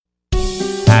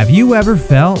Have you ever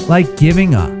felt like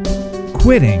giving up,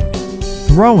 quitting,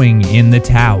 throwing in the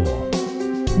towel?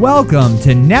 Welcome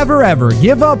to Never Ever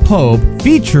Give Up Hope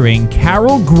featuring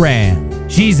Carol Graham.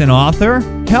 She's an author,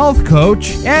 health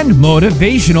coach, and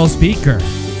motivational speaker.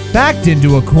 Backed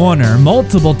into a corner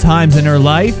multiple times in her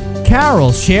life,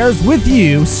 Carol shares with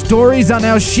you stories on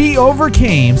how she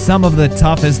overcame some of the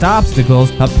toughest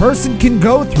obstacles a person can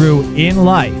go through in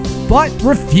life, but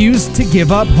refused to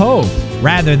give up hope.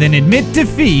 Rather than admit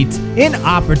defeat, an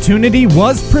opportunity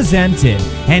was presented,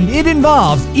 and it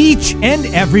involves each and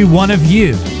every one of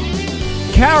you.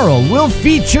 Carol will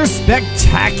feature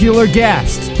spectacular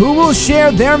guests who will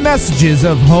share their messages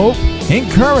of hope,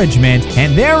 encouragement,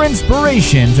 and their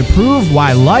inspiration to prove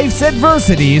why life's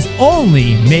adversities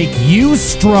only make you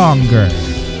stronger.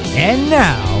 And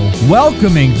now,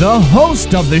 welcoming the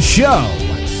host of the show,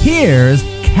 here's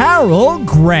Carol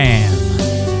Graham.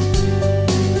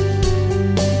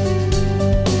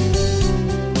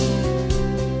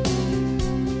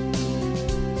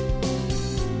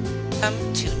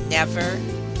 Welcome to Never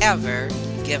Ever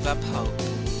Give Up Hope.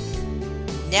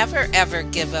 Never Ever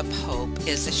Give Up Hope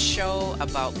is a show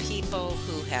about people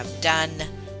who have done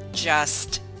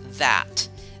just that.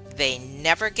 They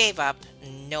never gave up,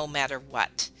 no matter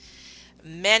what.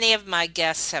 Many of my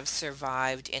guests have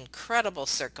survived incredible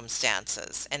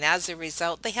circumstances, and as a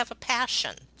result, they have a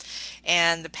passion.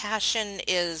 And the passion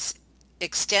is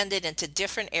extended into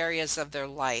different areas of their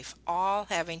life, all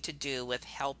having to do with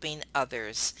helping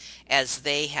others as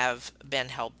they have been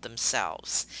helped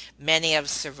themselves. Many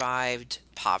have survived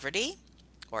poverty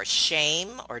or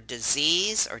shame or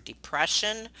disease or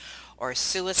depression or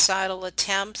suicidal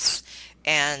attempts,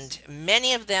 and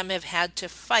many of them have had to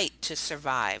fight to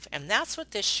survive. And that's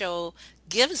what this show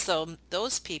gives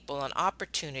those people an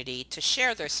opportunity to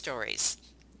share their stories.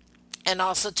 And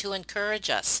also to encourage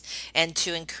us and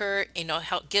to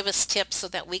help give us tips so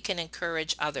that we can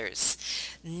encourage others.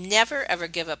 Never Ever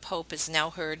Give Up Hope is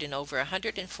now heard in over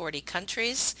 140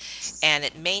 countries, and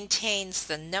it maintains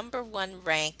the #1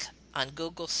 rank on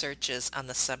Google searches on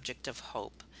the subject of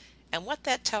hope. And what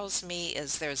that tells me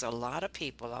is there's a lot of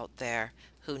people out there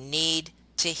who need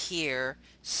to hear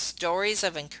stories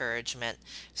of encouragement,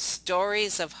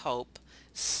 stories of hope,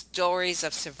 stories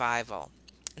of survival.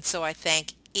 And so I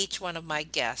thank each one of my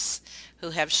guests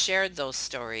who have shared those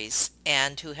stories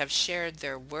and who have shared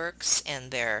their works and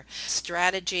their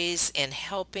strategies in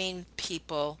helping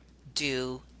people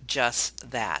do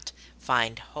just that,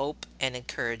 find hope and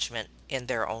encouragement in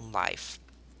their own life.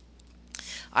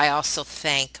 I also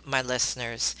thank my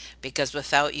listeners, because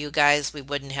without you guys, we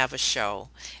wouldn't have a show.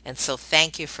 And so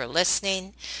thank you for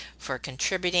listening, for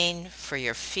contributing, for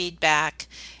your feedback,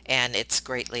 and it's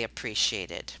greatly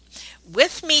appreciated.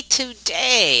 With me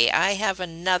today, I have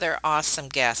another awesome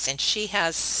guest, and she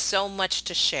has so much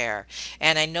to share,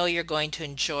 and I know you're going to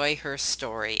enjoy her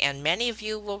story, and many of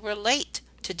you will relate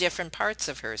to different parts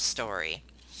of her story.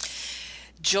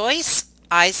 Joyce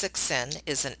Isaacson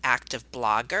is an active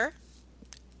blogger,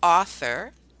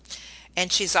 author,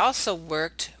 and she's also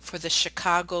worked for the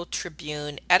Chicago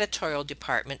Tribune editorial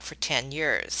department for 10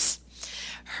 years.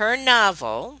 Her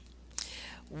novel,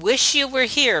 Wish You Were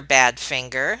Here,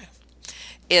 Badfinger,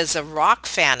 is a rock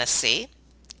fantasy,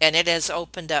 and it has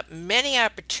opened up many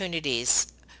opportunities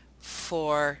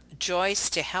for Joyce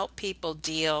to help people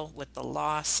deal with the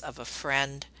loss of a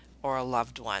friend or a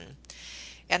loved one.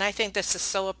 And I think this is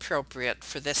so appropriate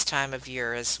for this time of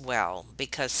year as well,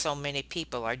 because so many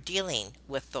people are dealing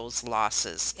with those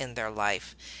losses in their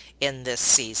life in this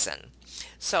season.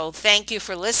 So thank you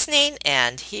for listening,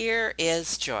 and here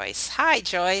is Joyce. Hi,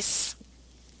 Joyce.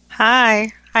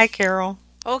 Hi. Hi, Carol.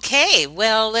 Okay,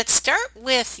 well, let's start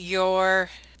with your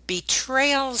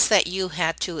betrayals that you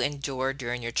had to endure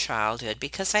during your childhood,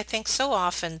 because I think so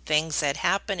often things that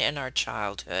happen in our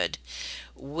childhood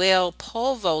will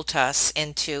pole vault us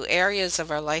into areas of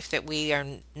our life that we are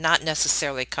not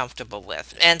necessarily comfortable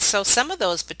with. And so some of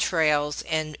those betrayals,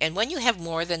 and when you have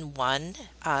more than one,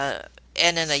 and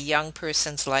in a young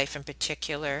person's life in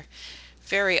particular,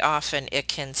 very often it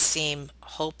can seem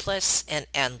hopeless and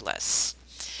endless.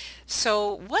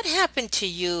 So what happened to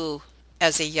you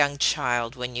as a young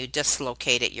child when you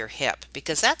dislocated your hip?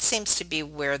 Because that seems to be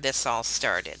where this all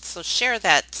started. So share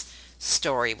that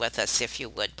story with us, if you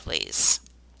would, please.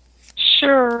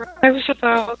 Sure. I was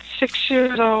about 6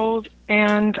 years old,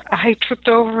 and I tripped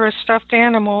over a stuffed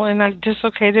animal, and I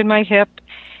dislocated my hip,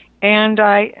 and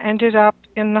I ended up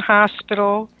in the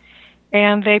hospital,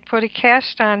 and they put a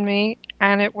cast on me,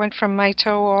 and it went from my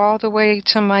toe all the way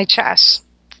to my chest.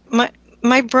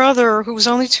 my brother, who was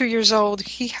only 2 years old,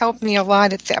 he helped me a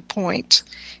lot at that point.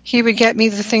 He would get me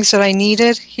the things that I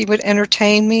needed. He would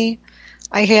entertain me.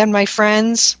 I had my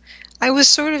friends. I was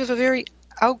sort of a very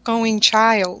outgoing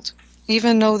child,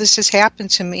 even though this has happened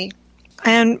to me.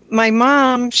 And my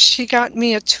mom, she got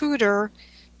me a tutor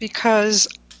because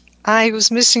I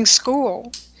was missing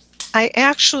school. I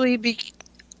actually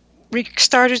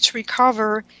started to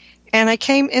recover, and I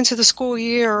came into the school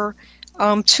year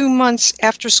 2 months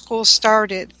after school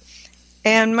started.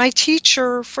 And my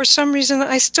teacher, for some reason,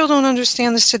 I still don't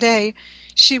understand this today,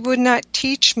 she would not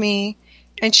teach me,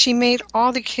 and she made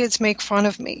all the kids make fun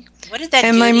of me. What did that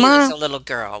And do my to you as mom, a little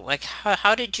girl? Like,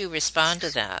 how did you respond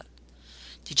to that?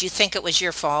 Did you think it was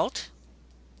your fault?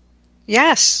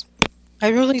 yes, I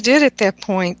really did at that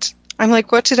point. I'm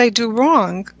like, what did I do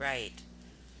wrong? Right.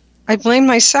 I blame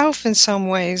myself in some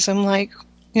ways. I'm like,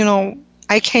 you know,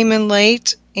 I came in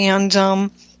late, and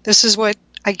this is what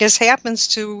I guess happens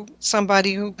to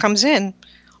somebody who comes in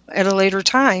at a later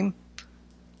time.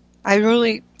 I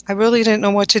really didn't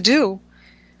know what to do.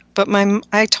 But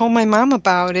I told my mom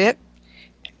about it,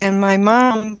 and my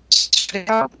mom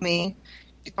helped me.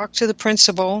 She talked to the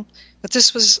principal. But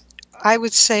this was, I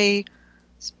would say,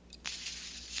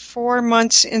 4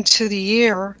 months into the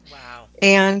year, Wow.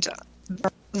 and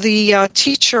the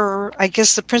teacher, I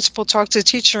guess the principal talked to the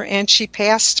teacher, and she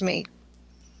passed me,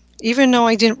 even though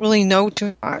I didn't really know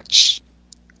too much.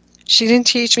 She didn't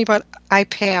teach me, but I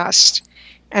passed.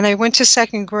 And I went to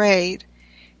second grade.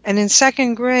 And in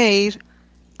second grade,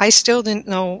 I still didn't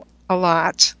know a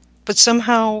lot. But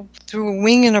somehow, through a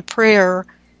wing and a prayer,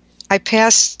 I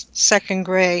passed second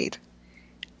grade.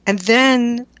 And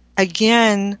then,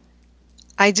 again,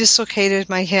 I dislocated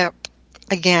my hip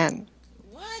again.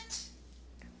 What?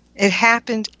 It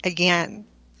happened again.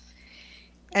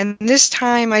 And this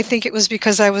time, I think it was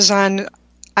because I was on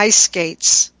ice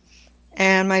skates.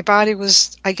 And my body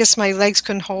was, I guess my legs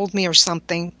couldn't hold me or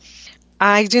something.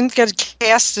 I didn't get a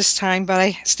cast this time, but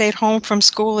I stayed home from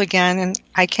school again, and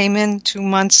I came in 2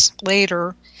 months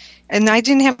later. And I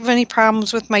didn't have any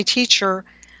problems with my teacher.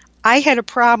 I had a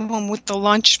problem with the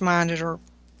lunch monitor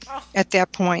Oh, at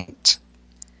that point.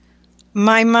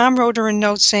 My mom wrote her a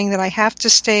note saying that I have to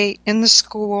stay in the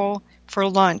school for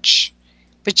lunch.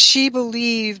 But she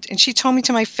believed, and she told me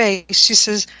to my face, she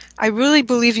says, I really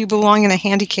believe you belong in a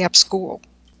handicapped school.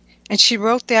 And she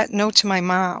wrote that note to my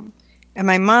mom. And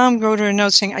my mom wrote her a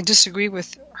note saying, I disagree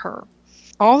with her.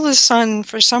 All of a sudden,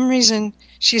 for some reason,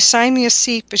 she assigned me a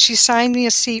seat, but she assigned me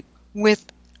a seat with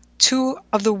two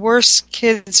of the worst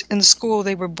kids in the school.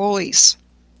 They were bullies.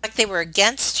 like they were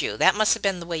against you. That must have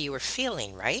been the way you were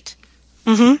feeling, right?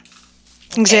 Mm-hmm.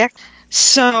 Okay. Exactly.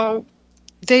 So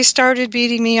they started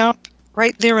beating me up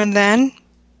right there and then,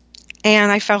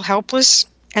 and I felt helpless.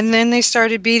 And then they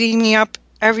started beating me up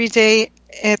every day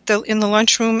in the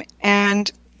lunchroom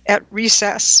and at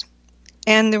recess.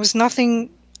 And there was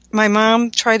nothing. My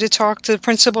mom tried to talk to the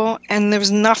principal, and there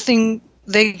was nothing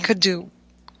they could do.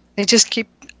 They just keep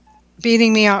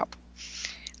beating me up.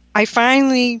 I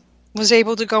finally was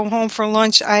able to go home for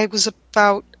lunch. I was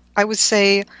about, I would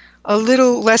say, a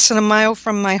little less than a mile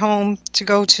from my home to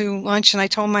go to lunch, and I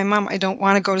told my mom I don't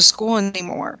want to go to school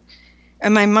anymore.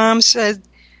 And my mom said,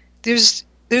 if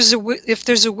there's a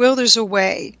will, there's a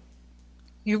way.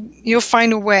 You'll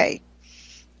find a way."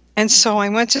 And so I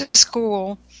went to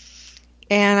school,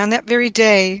 and on that very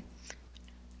day,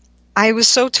 I was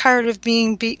so tired of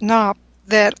being beaten up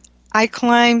that I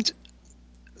climbed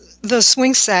the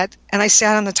swing set and I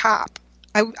sat on the top.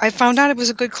 I found out I was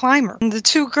a good climber. And the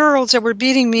two girls that were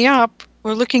beating me up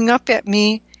were looking up at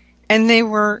me, and they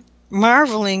were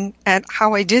marveling at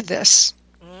how I did this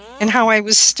and how I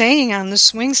was staying on the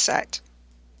swing set.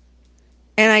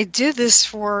 And I did this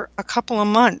for a couple of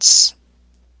months.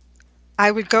 I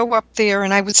would go up there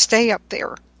and I would stay up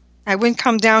there. I wouldn't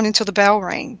come down until the bell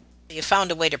rang. You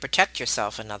found a way to protect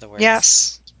yourself, in other words.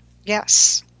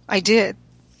 Yes, I did.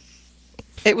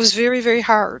 It was very, very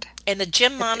hard. And the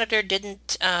gym monitor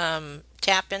didn't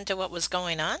tap into what was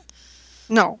going on?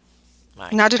 No, My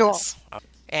not at all. goodness.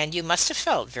 And you must have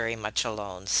felt very much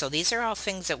alone. So these are all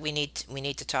things that we need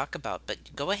to talk about.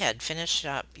 But go ahead, finish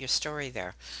up your story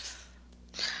there.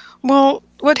 Well,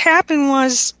 what happened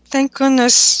was, thank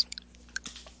goodness,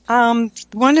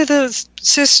 one of the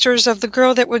sisters of the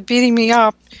girl that was beating me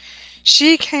up,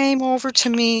 she came over to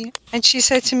me and she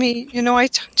said to me, I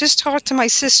just talked to my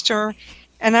sister,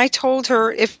 and I told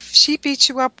her if she beats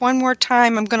you up one more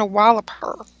time, I'm going to wallop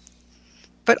her.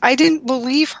 But I didn't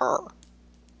believe her.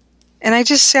 And I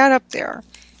just sat up there.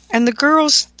 And the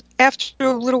girls, after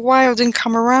a little while, didn't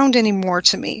come around anymore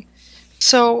to me.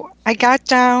 So I got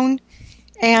down,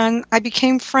 and I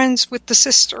became friends with the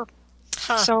sister.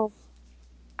 Huh. So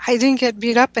I didn't get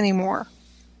beat up anymore,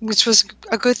 which was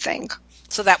a good thing.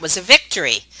 So that was a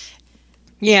victory.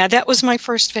 Yeah, that was my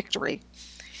first victory.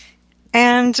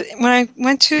 And when I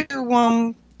went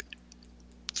to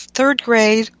third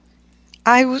grade,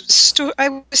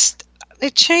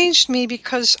 it changed me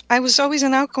because I was always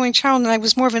an outgoing child, and I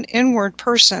was more of an inward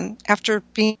person after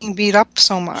being beat up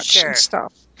so much Sure. and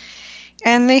stuff.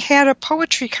 And they had a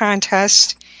poetry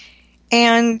contest,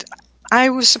 and I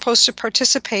was supposed to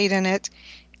participate in it.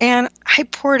 And I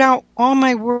poured out all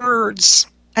my words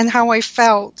and how I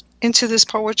felt into this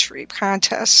poetry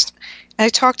contest. And I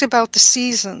talked about the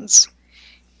seasons.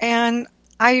 And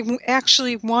I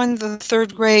actually won the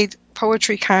third grade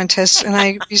poetry contest, and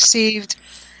I received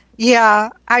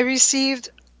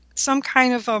some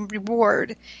kind of a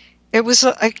reward. It was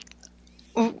like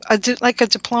a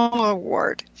diploma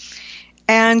award.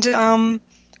 And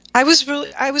I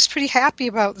was pretty happy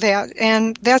about that,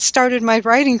 and that started my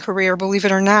writing career, believe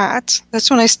it or not. That's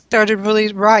when I started really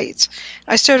to write.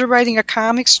 I started writing a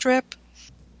comic strip,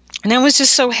 and I was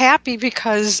just so happy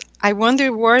because I won the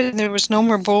award and there was no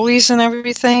more bullies and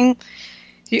everything.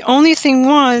 The only thing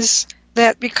was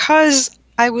that because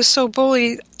I was so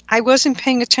bullied, I wasn't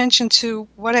paying attention to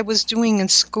what I was doing in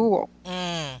school.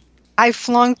 I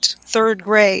flunked third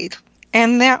grade,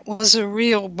 and that was a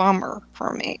real bummer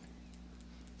for me.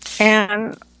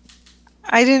 And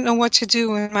I didn't know what to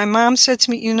do. And my mom said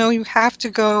to me, you have to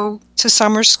go to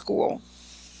summer school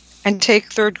and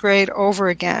take third grade over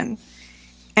again.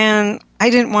 And I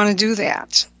didn't want to do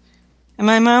that. And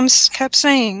my mom kept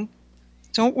saying,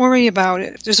 don't worry about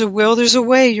it. If there's a will, there's a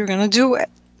way. You're going to do it.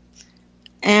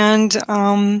 And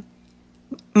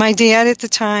my dad at the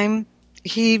time,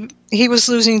 he was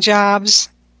losing jobs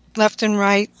left and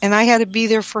right, and I had to be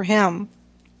there for him.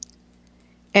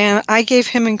 And I gave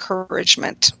him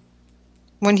encouragement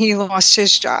when he lost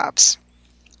his jobs.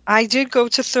 I did go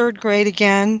to third grade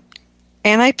again,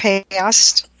 and I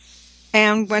passed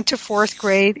and went to fourth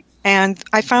grade. And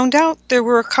I found out there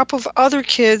were a couple of other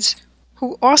kids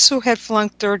who also had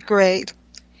flunked third grade.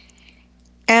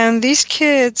 And these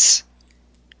kids,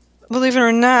 believe it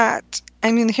or not,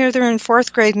 here they're in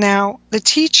fourth grade now, the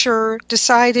teacher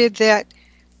decided that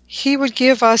he would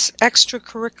give us extra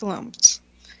curriculums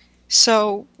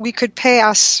so we could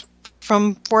pass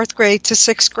from fourth grade to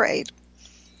sixth grade.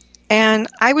 And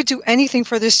I would do anything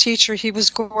for this teacher. He was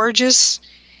gorgeous.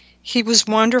 He was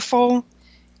wonderful.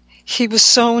 He was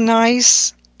so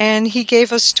nice. And he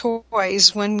gave us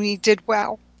toys when we did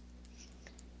well.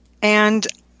 And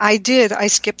I did. I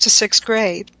skipped to sixth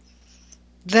grade.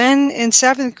 Then in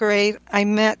seventh grade, I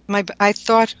met I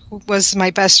thought was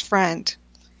my best friend.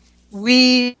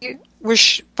 We were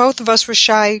both of us were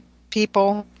shy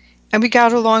people, and we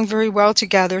got along very well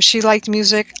together. She liked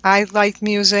music. I liked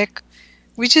music.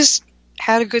 We just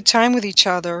had a good time with each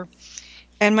other.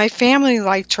 And my family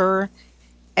liked her,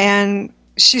 and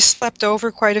she slept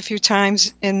over quite a few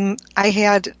times. And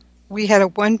we had a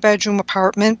one-bedroom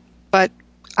apartment, but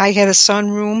I had a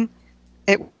sunroom.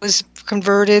 It was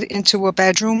converted into a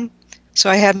bedroom, so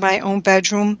I had my own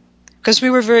bedroom because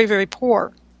we were very, very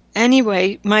poor.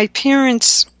 Anyway, my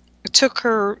parents took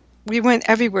her. We went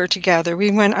everywhere together.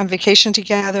 We went on vacation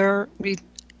together.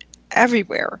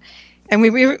 Everywhere. And we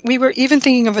were even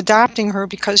thinking of adopting her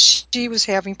because she was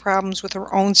having problems with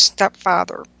her own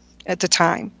stepfather at the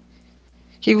time.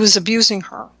 He was abusing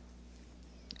her.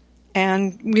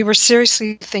 And we were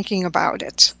seriously thinking about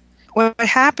it. What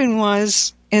happened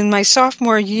was, in my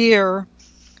sophomore year,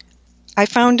 I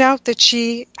found out that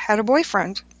she had a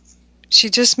boyfriend. She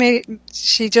just met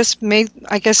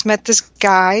this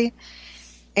guy,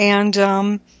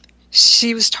 and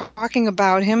she was talking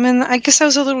about him, and I guess I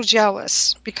was a little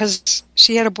jealous because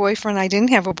she had a boyfriend. I didn't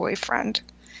have a boyfriend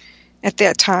at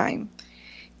that time.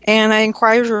 And I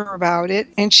inquired her about it,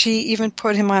 and she even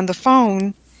put him on the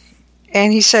phone,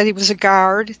 and he said he was a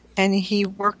guard, and he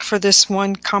worked for this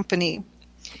one company.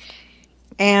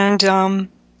 And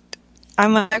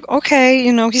I'm like, okay,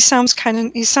 he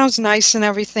sounds nice and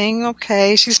everything.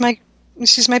 Okay, she's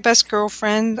my best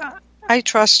girlfriend. I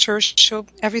trust her.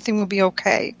 Everything will be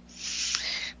okay.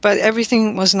 But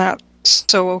everything was not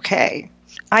so okay.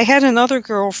 I had another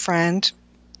girlfriend,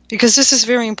 because this is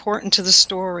very important to the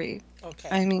story.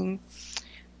 Okay.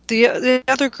 The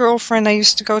other girlfriend, I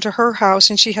used to go to her house,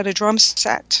 and she had a drum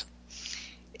set.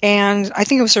 And I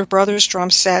think it was her brother's drum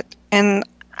set. And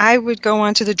I would go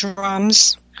onto the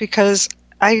drums because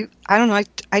I don't know,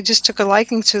 I just took a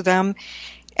liking to them,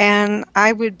 and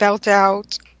I would belt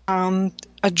out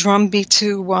a drum beat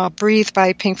to Breathe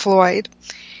by Pink Floyd,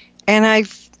 and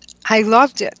I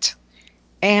loved it.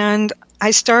 And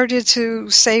I started to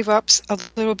save up a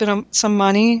little bit of some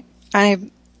money,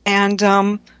 and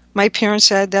my parents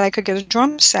said that I could get a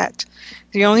drum set.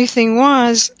 The only thing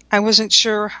was, I wasn't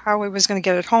sure how I was going to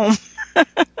get it home.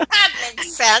 That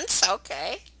makes sense.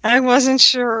 Okay. I wasn't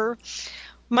sure.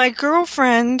 My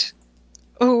girlfriend,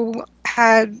 who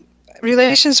had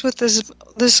relations with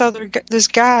this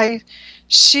guy,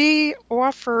 she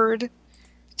offered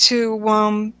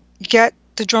to get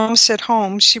the drum set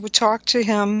home. She would talk to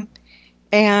him,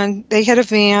 and they had a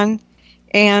van,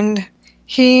 and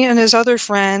he and his other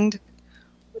friend,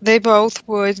 they both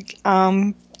would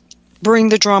bring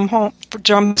the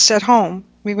drum set home.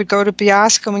 We would go to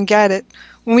Biasco and get it.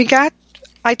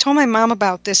 I told my mom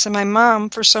about this, and my mom,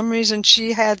 for some reason,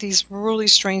 she had these really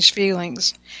strange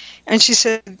feelings. And she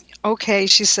said, okay,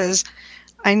 she says,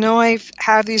 I know I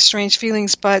have these strange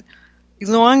feelings, but as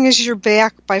long as you're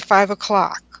back by 5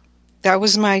 o'clock, that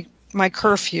was my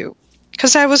curfew.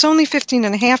 Because I was only 15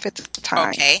 and a half at the time.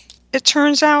 Okay. It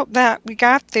turns out that we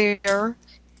got there,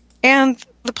 and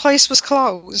the place was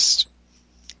closed.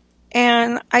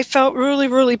 And I felt really,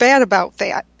 really bad about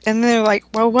that. And they're like,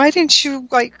 well, why didn't you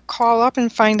call up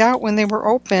and find out when they were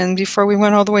open before we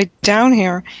went all the way down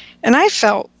here? And I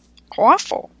felt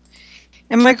awful.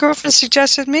 And my girlfriend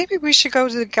suggested maybe we should go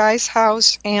to the guy's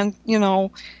house and,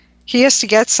 he has to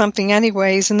get something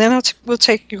anyways, and then we'll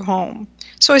take you home.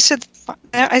 So I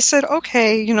said,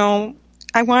 okay,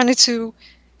 I wanted to,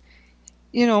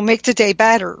 make the day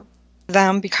better for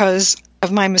them because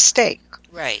of my mistake.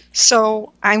 Right.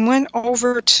 So I went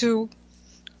over to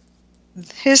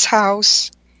his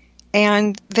house,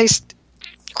 and they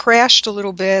crashed a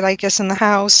little bit, I guess, in the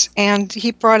house, and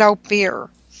he brought out beer.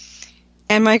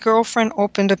 And my girlfriend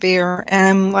opened a beer, and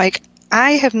I'm like,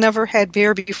 I have never had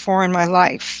beer before in my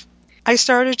life. I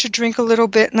started to drink a little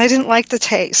bit, and I didn't like the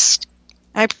taste.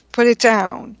 I put it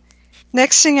down.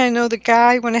 Next thing I know, the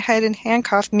guy went ahead and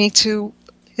handcuffed me to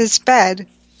his bed,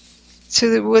 to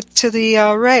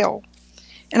the rail.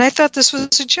 And I thought this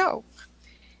was a joke.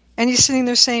 And he's sitting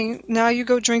there saying, now you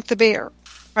go drink the beer.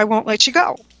 I won't let you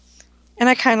go. And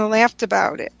I kind of laughed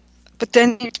about it. But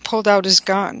then he pulled out his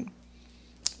gun.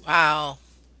 Wow.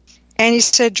 And he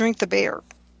said, drink the beer.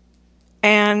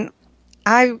 And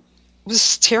I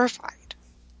was terrified.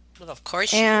 Well, of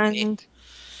course you would be. And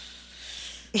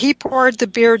he poured the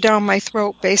beer down my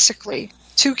throat, basically.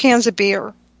 2 cans of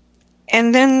beer.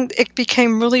 And then it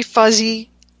became really fuzzy.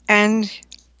 And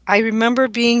I remember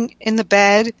being in the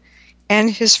bed, and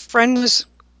his friend was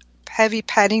heavy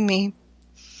petting me.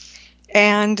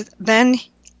 And then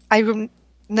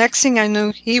next thing I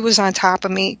knew, he was on top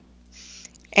of me.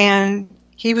 And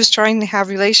he was trying to have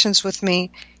relations with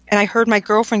me. And I heard my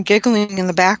girlfriend giggling in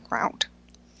the background.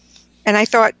 And I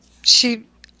thought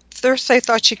I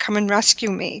thought she'd come and rescue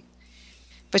me.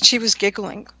 But she was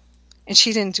giggling. And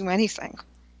she didn't do anything.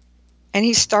 And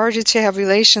he started to have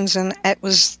relations, and it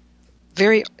was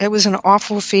an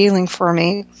awful feeling for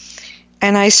me.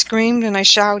 And I screamed and I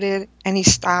shouted, and he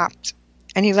stopped,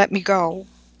 and he let me go.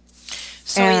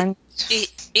 So And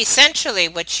essentially,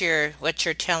 what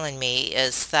you're telling me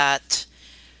is that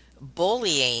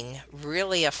bullying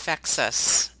really affects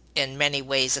us in many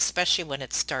ways, especially when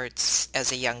it starts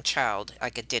as a young child,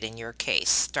 like it did in your case,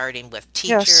 starting with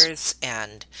yes, teachers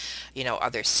and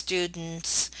other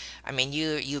students. I mean,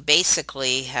 you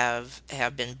basically have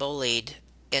been bullied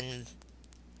in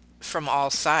from all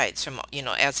sides, from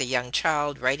as a young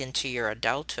child right into your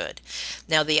adulthood.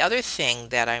 Now, the other thing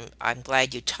that I'm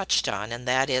glad you touched on, and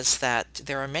that is that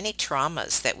there are many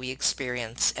traumas that we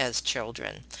experience as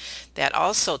children that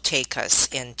also take us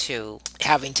into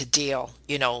having to deal,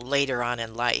 later on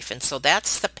in life. And so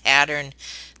that's the pattern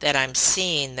that I'm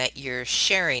seeing that you're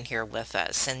sharing here with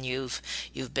us. And you've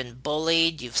been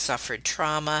bullied, you've suffered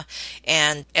trauma,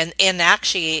 and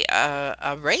actually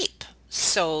a rape.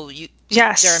 So there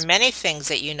are yes. many things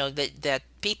that that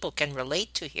people can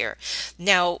relate to here.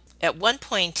 Now, at one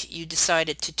point, you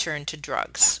decided to turn to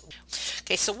drugs.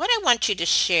 Okay, so what I want you to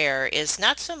share is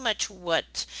not so much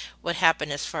what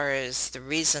happened as far as the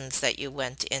reasons that you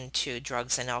went into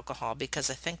drugs and alcohol, because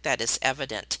I think that is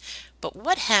evident. But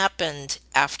what happened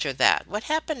after that? What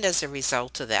happened as a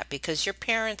result of that? Because your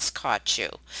parents caught you,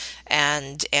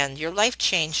 and your life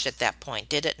changed at that point,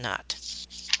 did it not?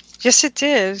 Yes, it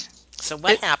did. So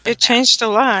what It happened then? changed a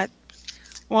lot.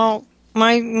 Well,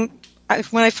 when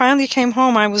I finally came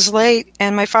home, I was late,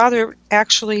 and my father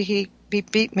actually he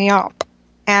beat me up,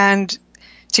 and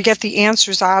to get the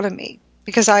answers out of me,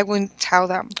 because I wouldn't tell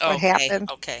them what Okay,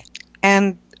 happened. okay,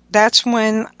 And that's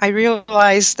when I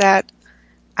realized that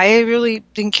I really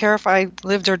didn't care if I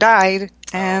lived or died,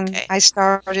 and okay. I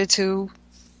started to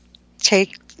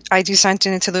take I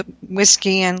descended into the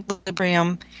whiskey and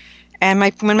Librium. And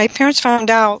when my parents found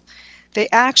out, they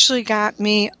actually got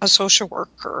me a social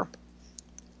worker.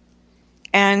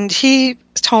 And he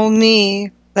told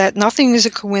me that nothing is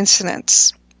a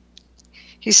coincidence.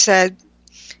 He said,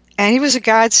 and he was a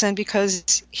godsend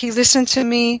because he listened to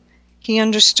me, he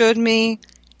understood me,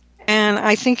 and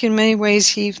I think in many ways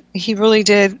he really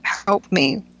did help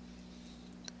me.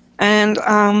 And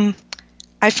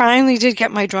I finally did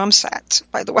get my drum set,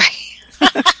 by the way.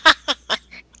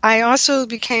 I also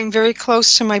became very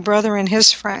close to my brother and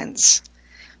his friends.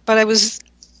 But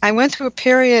I went through a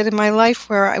period in my life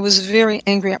where I was very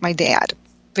angry at my dad.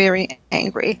 Very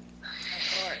angry.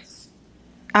 Of course.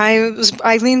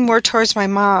 I leaned more towards my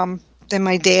mom than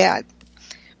my dad.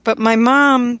 But my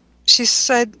mom, she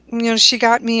said, she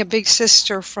got me a big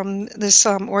sister from this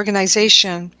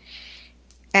organization.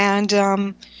 And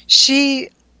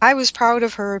I was proud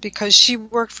of her because she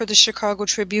worked for the Chicago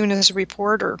Tribune as a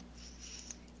reporter.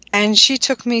 And she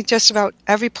took me just about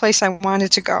every place I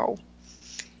wanted to go.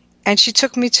 And she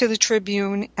took me to the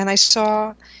Tribune, and I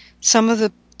saw some of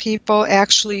the people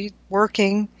actually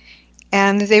working,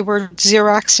 and they were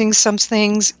Xeroxing some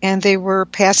things, and they were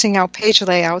passing out page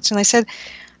layouts. And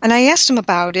I asked them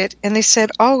about it, and they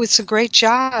said, oh, it's a great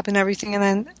job and everything. And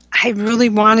then I really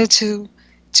wanted to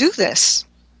do this.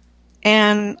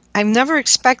 And I've never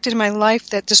expected in my life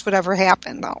that this would ever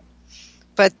happen, though.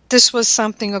 But this was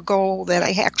a goal that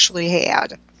I actually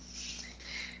had.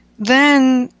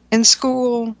 Then in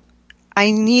school,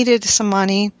 I needed some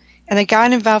money, and I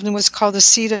got involved in what's called the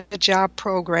CETA job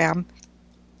program.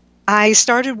 I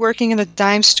started working in a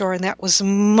dime store, and that was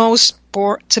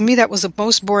to me, that was the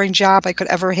most boring job I could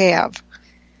ever have.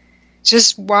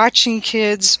 Just watching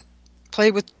kids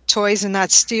play with toys and not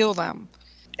steal them.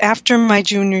 After my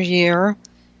junior year,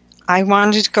 I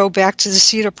wanted to go back to the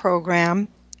CETA program,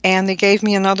 and they gave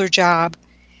me another job.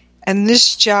 And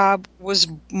this job was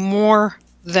more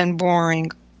than boring.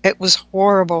 It was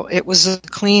horrible. It was the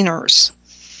cleaners.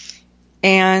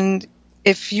 And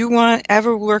if you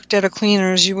ever worked at a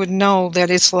cleaners, you would know that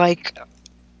it's like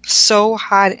so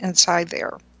hot inside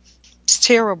there. It's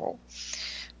terrible.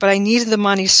 But I needed the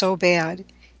money so bad.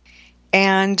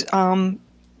 And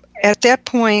at that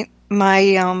point,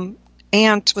 my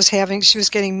aunt she was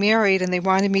getting married, and they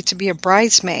wanted me to be a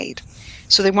bridesmaid.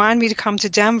 So they wanted me to come to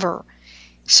Denver.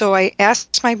 So I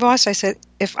asked my boss, I said,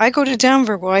 if I go to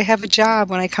Denver, will I have a job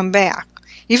when I come back?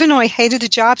 Even though I hated the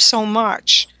job so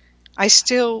much, I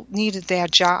still needed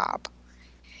that job.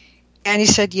 And he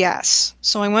said yes.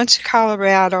 So I went to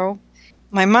Colorado.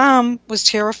 My mom was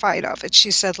terrified of it,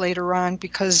 she said later on,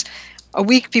 because a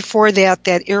week before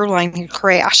that airline had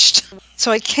crashed.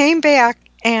 So I came back,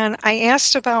 and I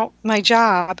asked about my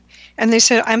job, and they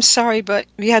said, I'm sorry, but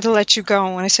we had to let you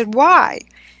go. And I said, why?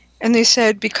 And they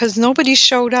said, because nobody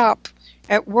showed up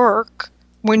at work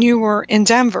when you were in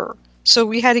Denver. So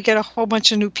we had to get a whole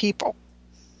bunch of new people.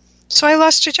 So I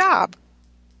lost a job.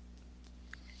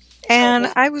 And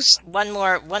So I was, one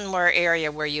more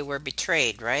area where you were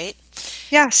betrayed, right?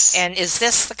 yes. And is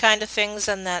this the kind of things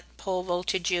then that pole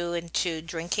vaulted you into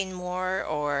drinking more,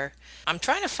 or I'm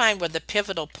trying to find where the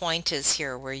pivotal point is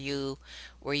here, where you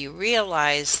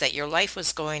realized that your life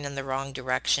was going in the wrong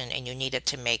direction and you needed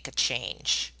to make a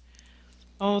change.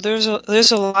 Oh, there's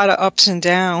a lot of ups and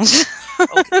downs.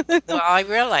 Okay. Well, I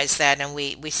realize that, and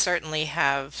we certainly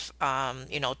have,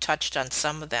 touched on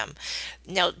some of them.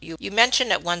 Now, you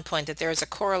mentioned at one point that there is a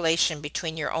correlation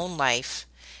between your own life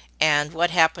and what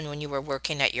happened when you were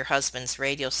working at your husband's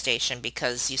radio station,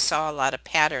 because you saw a lot of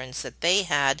patterns that they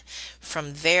had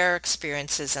from their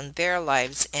experiences and their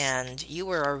lives, and you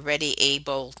were already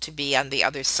able to be on the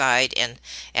other side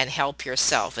and help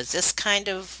yourself. Is this kind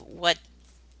of what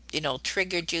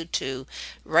triggered you to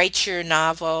write your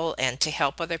novel and to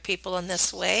help other people in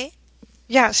this way?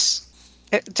 Yes,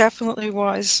 it definitely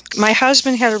was. My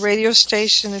husband had a radio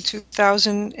station in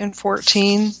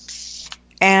 2014,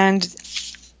 and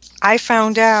I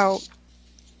found out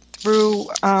through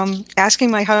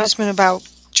asking my husband about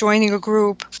joining a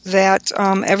group that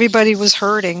everybody was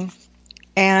hurting,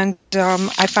 and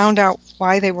I found out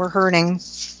why they were hurting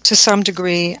to some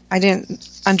degree. I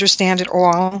didn't understand it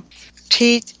all.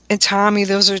 Pete and Tommy,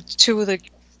 those are two of the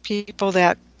people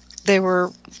that they were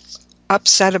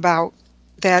upset about,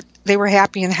 that they were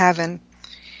happy in heaven.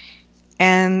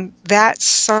 And that's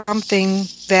something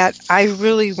that I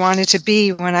really wanted to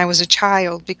be when I was a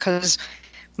child, because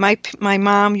my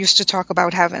mom used to talk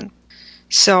about heaven.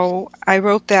 So I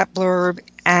wrote that blurb,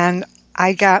 and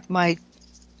I got like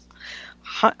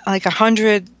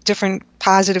 100 different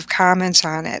positive comments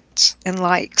on it and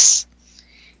likes.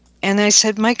 And I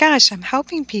said, my gosh, I'm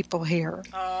helping people here.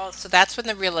 Oh, so that's when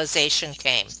the realization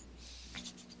came.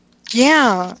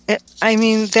 Yeah,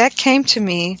 that came to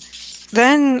me.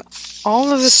 Then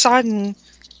all of a sudden,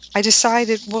 I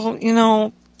decided, well,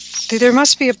 there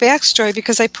must be a backstory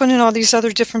because I put in all these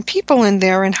other different people in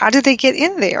there, and how did they get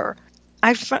in there?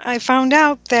 I found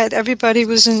out that everybody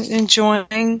was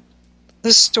enjoying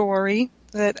the story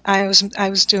that I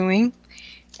was doing,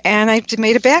 and I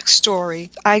made a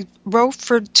backstory. I wrote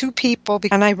for 2 people,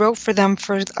 and I wrote for them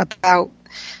for about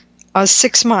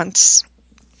 6 months.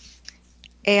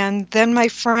 And then my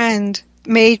friend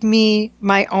made me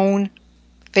my own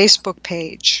Facebook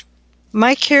page.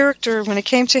 My character, when it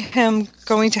came to him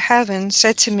going to heaven,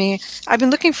 said to me, I've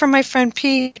been looking for my friend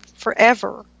Pete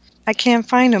forever. I can't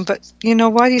find him, but you know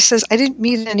what? He says, I didn't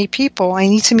meet any people. I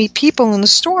need to meet people in the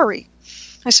story.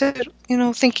 I said,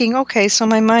 thinking, okay, so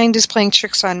my mind is playing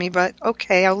tricks on me, but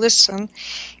okay, I'll listen.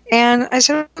 And I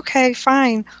said, okay,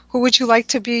 fine. Who would you like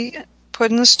to be put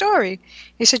in the story?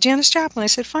 He said, Janis Joplin. I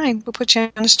said, fine, we'll put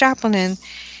Janis Joplin in.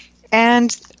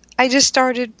 And I just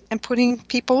started putting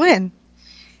people in.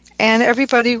 And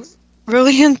everybody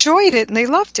really enjoyed it, and they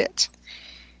loved it.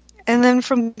 And then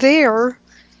from there,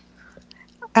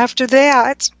 after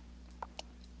that,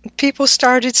 people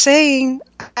started saying,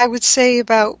 I would say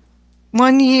about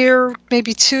 1 year,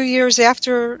 maybe 2 years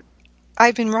after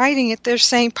I've been writing it, they're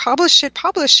saying, publish it,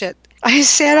 publish it. I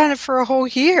sat on it for a whole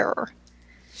year.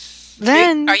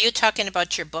 Then, Are you talking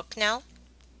about your book now?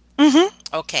 Mm-hmm.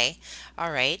 Okay.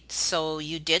 All right. So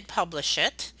you did publish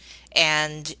it,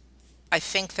 and I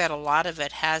think that a lot of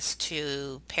it has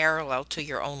to parallel to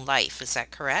your own life. Is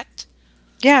that correct?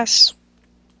 Yes.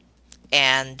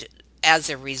 And as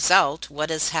a result, what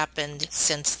has happened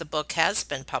since the book has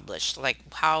been published? Like,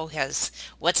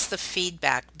 what's the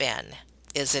feedback been?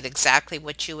 Is it exactly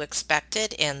what you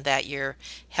expected in that you're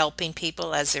helping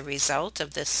people as a result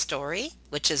of this story,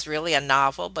 which is really a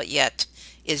novel, but yet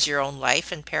is your own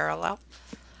life in parallel?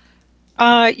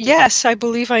 Yes, I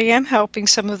believe I am helping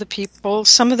some of the people.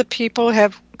 Some of the people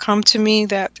have come to me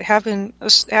that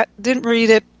didn't read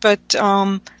it, but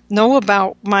know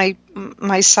about my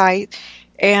site,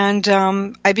 and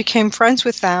I became friends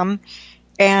with them,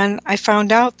 and I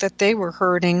found out that they were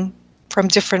hurting from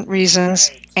different reasons,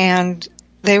 Right. and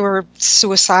they were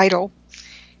suicidal,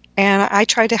 and I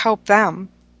tried to help them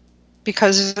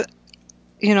because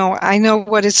I know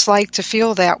what it's like to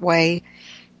feel that way,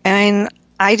 and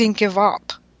I didn't give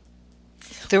up.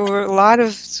 There were a lot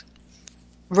of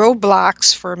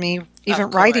roadblocks for me even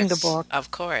Of writing the course, book. of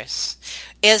course.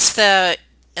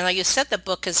 And like you said, the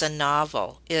book is a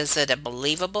novel. Is it a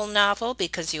believable novel?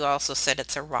 Because you also said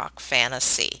it's a rock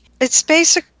fantasy. It's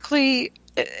basically,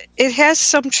 it has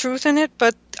some truth in it,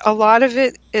 but a lot of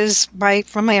it is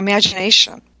from my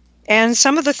imagination. And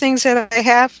some of the things that I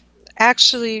have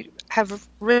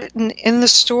written in the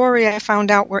story I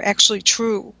found out were actually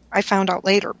true. I found out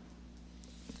later.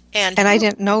 And And I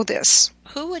didn't know this.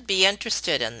 who would be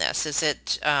interested in this? Is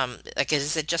it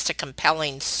just a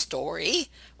compelling story,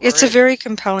 It's a or very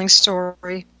compelling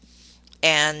story.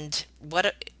 and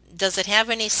what does it have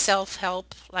any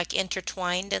self-help like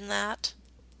intertwined in that?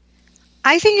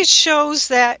 I think it shows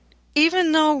that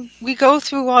even though we go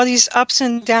through all these ups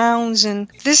and downs, and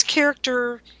this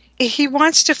character, he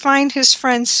wants to find his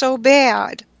friend so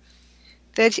bad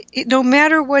that no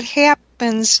matter what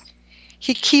happens,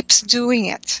 he keeps doing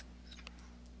it.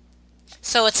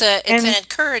 So it's an And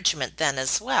encouragement then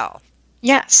as well.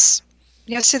 yes,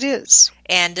 yes, it is.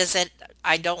 And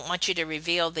I don't want you to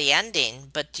reveal the ending,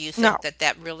 but do you No, think that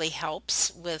that really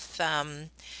helps with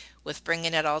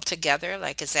bringing it all together?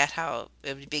 Like, is that how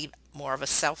it would be more of a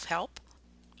self-help?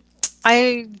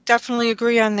 I definitely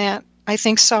agree on that. I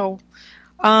think so.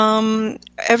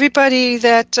 Everybody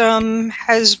that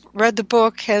has read the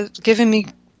book has given me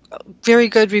very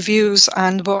good reviews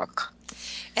on the book.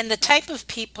 And the type of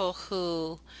people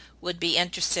who would be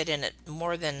interested in it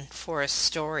more than for a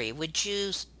story,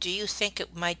 do you think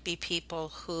it might be people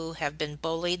who have been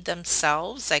bullied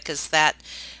themselves? Like, is that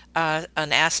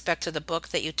an aspect of the book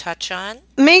that you touch on?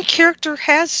 Main character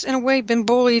has, in a way, been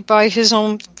bullied by his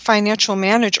own financial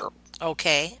manager.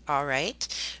 Okay, all right.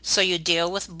 So you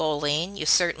deal with bullying, you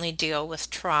certainly deal with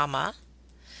trauma,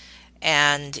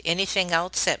 and anything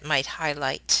else that might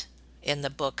highlight in the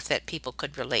book that people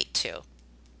could relate to.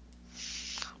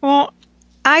 Well,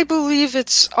 I believe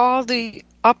it's all the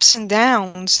ups and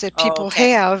downs that Oh, people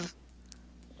okay. have,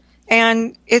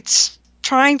 and it's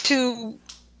trying to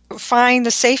find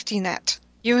a safety net.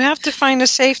 You have to find a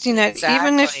safety net,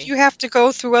 even if Exactly. you have to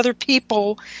go through other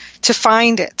people to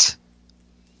find it.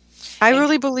 I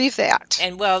really believe that.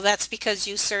 And well, that's because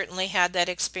you certainly had that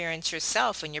experience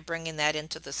yourself and you're bringing that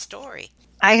into the story.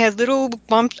 I had little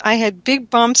bumps, I had big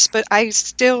bumps, but I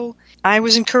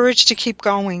was encouraged to keep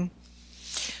going.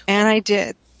 And I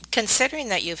did. Considering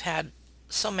that you've had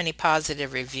so many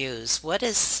positive reviews, what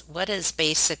is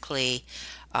basically,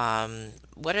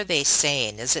 what are they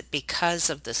saying? Is it because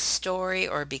of the story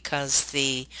or because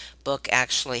the book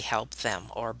actually helped them,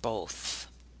 or both?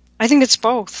 I think it's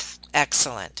both.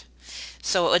 Excellent.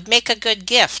 So it would make a good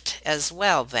gift as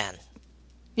well then.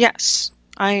 Yes,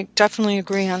 I definitely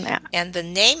agree on that. And the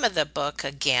name of the book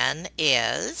again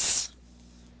is?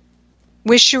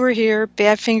 Wish You Were Here,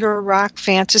 Badfinger Rock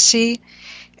Fantasy.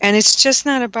 And it's just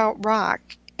not about rock.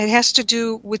 It has to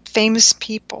do with famous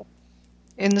people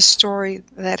in the story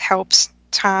that helps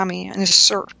Tommy in his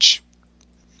search.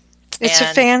 It's a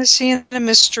fantasy and a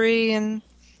mystery, and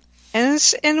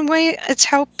it's, in a way, it's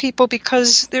helped people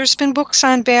because there's been books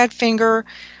on Badfinger,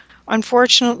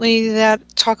 unfortunately,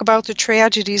 that talk about the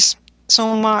tragedies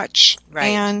so much. Right.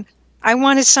 And I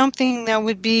wanted something that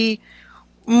would be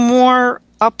more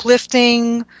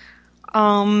uplifting,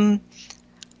 more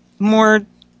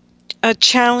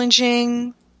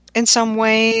challenging in some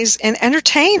ways, and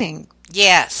entertaining.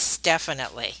 Yes,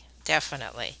 definitely.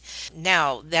 Definitely.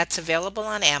 Now, that's available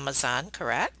on Amazon,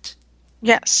 correct?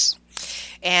 Yes.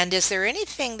 And is there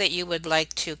anything that you would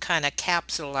like to kind of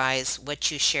capsulize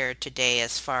what you shared today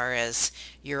as far as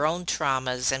your own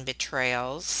traumas and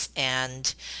betrayals,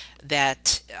 and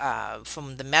that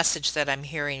from the message that I'm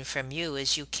hearing from you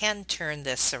is you can turn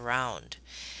this around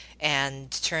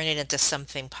and turn it into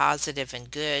something positive and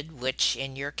good, which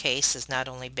in your case has not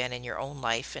only been in your own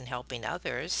life and helping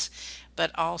others,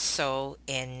 but also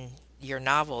in your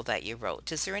novel that you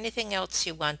wrote. Is there anything else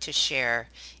you want to share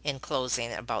in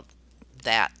closing about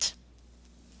that?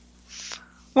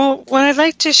 Well, what I'd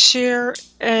like to share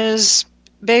is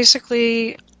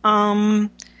basically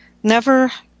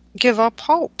never give up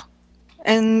hope.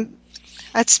 And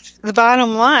that's the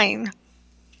bottom line.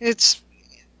 It's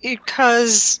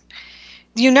because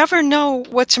you never know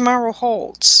what tomorrow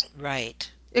holds. Right.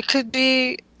 It could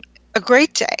be a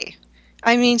great day.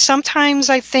 I mean,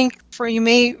 sometimes I think you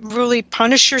may really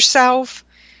punish yourself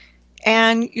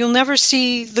and you'll never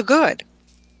see the good.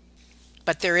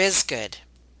 But there is good.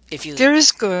 There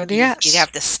is good, yes. You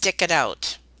have to stick it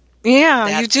out.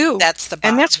 Yeah, you do. That's the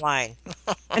bottom line.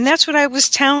 And that's what I was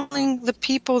telling the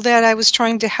people that I was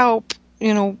trying to help,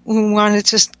 who wanted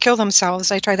to kill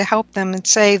themselves. I try to help them and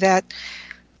say that,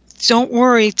 don't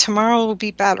worry, tomorrow will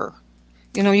be better.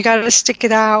 You got to stick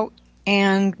it out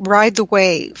and ride the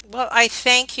wave. Well, I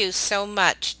thank you so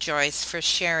much, Joyce, for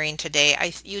sharing today.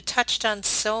 You touched on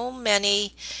so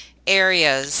many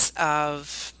areas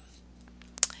of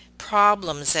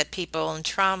problems that people and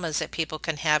traumas that people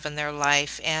can have in their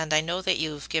life, and I know that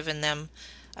you've given them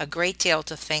a great deal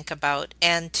to think about,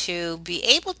 and to be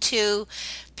able to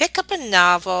pick up a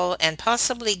novel and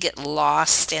possibly get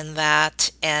lost in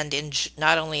that and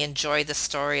not only enjoy the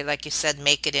story, like you said,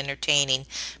 make it entertaining,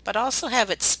 but also have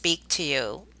it speak to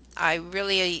you. I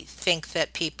really think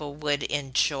that people would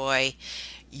enjoy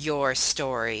your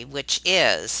story, which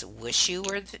is Wish You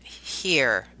Were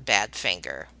Here,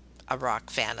 Badfinger, a rock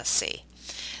fantasy.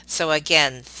 So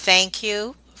again, thank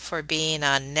you for being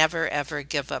on Never Ever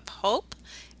Give Up Hope.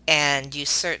 And you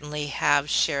certainly have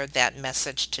shared that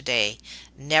message today.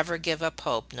 Never give up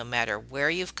hope, no matter where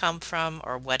you've come from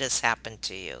or what has happened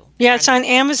to you. Yeah, it's on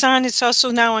Amazon. It's also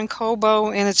now on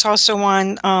Kobo, and it's also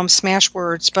on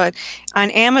Smashwords. But on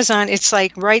Amazon, it's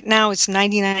like right now it's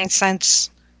 99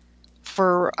 cents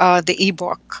for the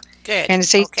ebook. Good. And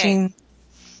it's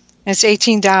It's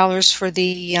 $18 for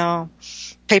the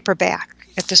paperback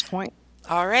at this point.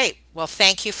 All right. Well,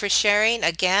 thank you for sharing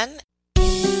again.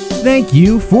 Thank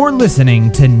you for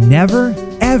listening to Never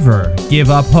Ever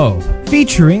Give Up Hope,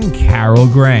 featuring Carol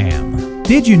Graham.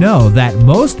 Did you know that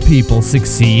most people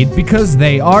succeed because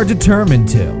they are determined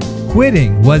to?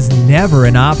 Quitting was never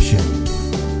an option.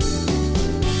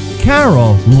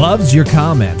 Carol loves your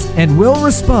comments and will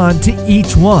respond to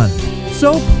each one.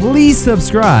 So please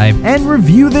subscribe and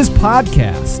review this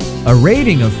podcast. A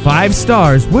rating of 5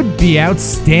 stars would be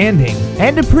outstanding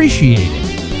and appreciated.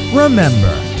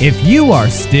 Remember, if you are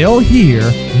still here,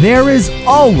 there is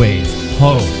always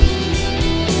hope.